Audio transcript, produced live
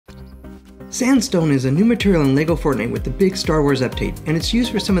Sandstone is a new material in LEGO Fortnite with the big Star Wars update, and it's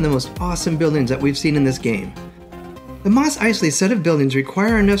used for some of the most awesome buildings that we've seen in this game. The Mos Eisley set of buildings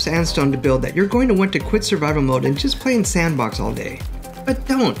require enough sandstone to build that you're going to want to quit survival mode and just play in sandbox all day. But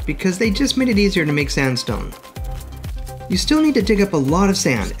don't, because they just made it easier to make sandstone. You still need to dig up a lot of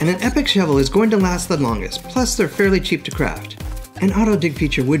sand, and an epic shovel is going to last the longest, plus they're fairly cheap to craft. An auto dig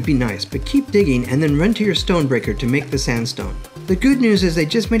feature would be nice, but keep digging and then run to your stone breaker to make the sandstone. The good news is they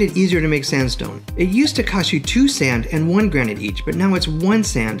just made it easier to make sandstone. It used to cost you 2 sand and 1 granite each, but now it's 1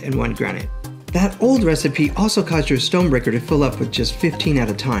 sand and 1 granite. That old recipe also caused your stone breaker to fill up with just 15 at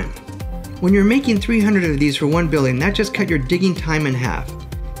a time. When you're making 300 of these for one building, that just cut your digging time in half.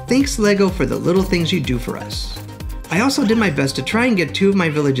 Thanks LEGO for the little things you do for us. I also did my best to try and get 2 of my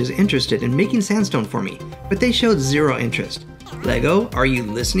villages interested in making sandstone for me, but they showed 0 interest. LEGO, are you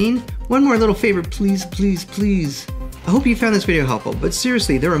listening? One more little favor, please, please, please. I hope you found this video helpful, but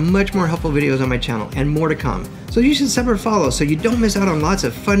seriously, there are much more helpful videos on my channel and more to come. So you should sub or follow so you don't miss out on lots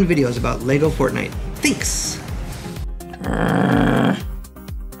of fun videos about LEGO Fortnite. Thanks!